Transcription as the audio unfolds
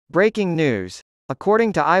Breaking news.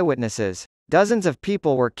 According to eyewitnesses, dozens of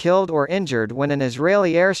people were killed or injured when an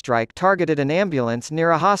Israeli airstrike targeted an ambulance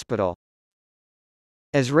near a hospital.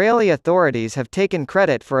 Israeli authorities have taken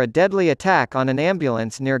credit for a deadly attack on an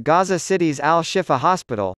ambulance near Gaza City's Al-Shifa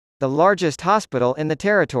hospital, the largest hospital in the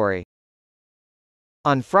territory.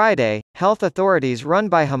 On Friday, health authorities run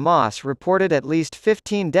by Hamas reported at least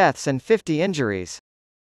 15 deaths and 50 injuries.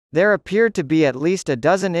 There appeared to be at least a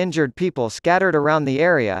dozen injured people scattered around the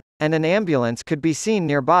area, and an ambulance could be seen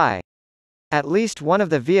nearby. At least one of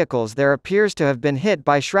the vehicles there appears to have been hit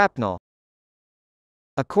by shrapnel.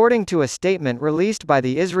 According to a statement released by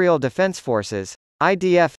the Israel Defense Forces,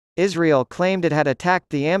 IDF, Israel claimed it had attacked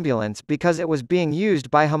the ambulance because it was being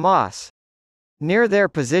used by Hamas. Near their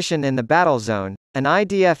position in the battle zone, an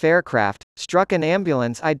IDF aircraft struck an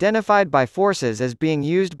ambulance identified by forces as being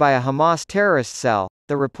used by a Hamas terrorist cell,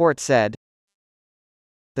 the report said.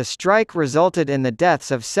 The strike resulted in the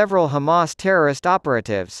deaths of several Hamas terrorist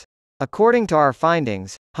operatives. According to our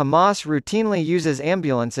findings, Hamas routinely uses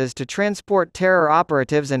ambulances to transport terror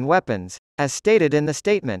operatives and weapons, as stated in the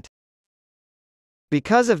statement.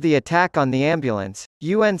 Because of the attack on the ambulance,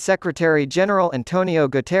 UN Secretary-General Antonio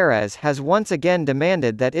Guterres has once again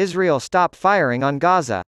demanded that Israel stop firing on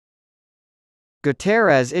Gaza.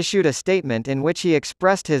 Guterres issued a statement in which he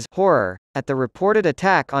expressed his horror at the reported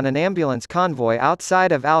attack on an ambulance convoy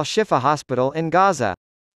outside of Al-Shifa hospital in Gaza.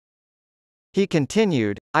 He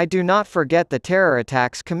continued, "I do not forget the terror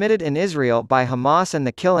attacks committed in Israel by Hamas and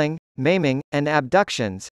the killing, maiming, and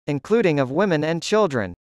abductions, including of women and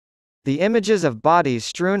children. The images of bodies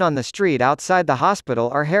strewn on the street outside the hospital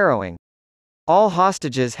are harrowing. All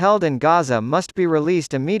hostages held in Gaza must be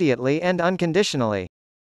released immediately and unconditionally."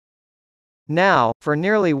 Now, for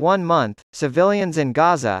nearly 1 month, civilians in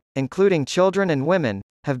Gaza, including children and women,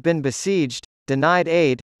 have been besieged, denied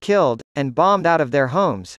aid, killed, and bombed out of their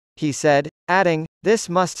homes, he said, adding, "This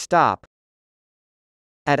must stop."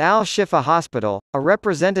 At Al-Shifa Hospital, a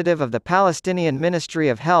representative of the Palestinian Ministry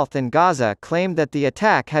of Health in Gaza claimed that the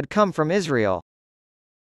attack had come from Israel.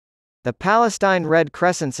 The Palestine Red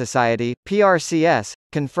Crescent Society (PRCS)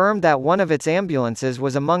 confirmed that one of its ambulances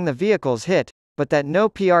was among the vehicles hit, but that no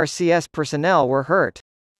PRCS personnel were hurt.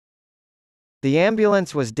 The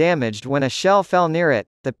ambulance was damaged when a shell fell near it,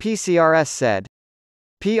 the PCRS said.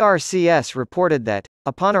 PRCS reported that,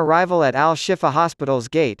 upon arrival at Al-Shifa Hospital's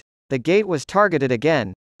gate, the gate was targeted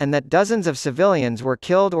again, and that dozens of civilians were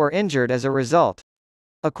killed or injured as a result.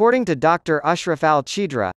 According to Dr. Ashraf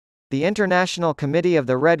al-Chidra, the International Committee of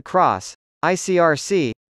the Red Cross,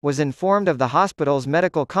 ICRC, was informed of the hospital's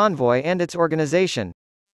medical convoy and its organization.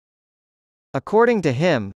 According to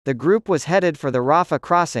him, the group was headed for the Rafah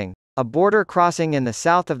crossing, a border crossing in the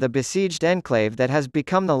south of the besieged enclave that has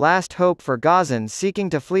become the last hope for Gazans seeking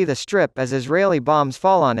to flee the Strip as Israeli bombs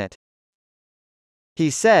fall on it. He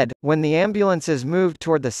said, when the ambulances moved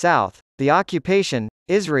toward the south, the occupation,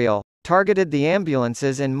 Israel, targeted the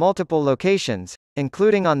ambulances in multiple locations,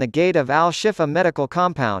 including on the gate of Al-Shifa medical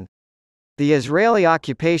compound. The Israeli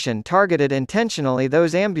occupation targeted intentionally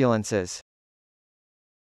those ambulances.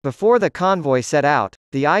 Before the convoy set out,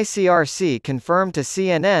 the ICRC confirmed to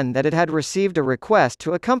CNN that it had received a request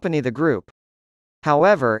to accompany the group.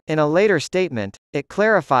 However, in a later statement, it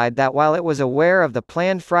clarified that while it was aware of the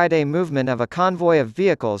planned Friday movement of a convoy of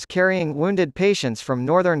vehicles carrying wounded patients from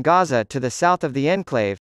northern Gaza to the south of the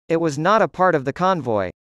enclave, it was not a part of the convoy.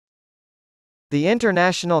 The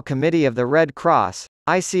International Committee of the Red Cross,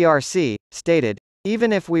 ICRC, stated,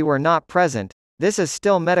 "Even if we were not present, this is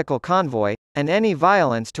still medical convoy, and any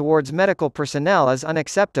violence towards medical personnel is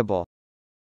unacceptable."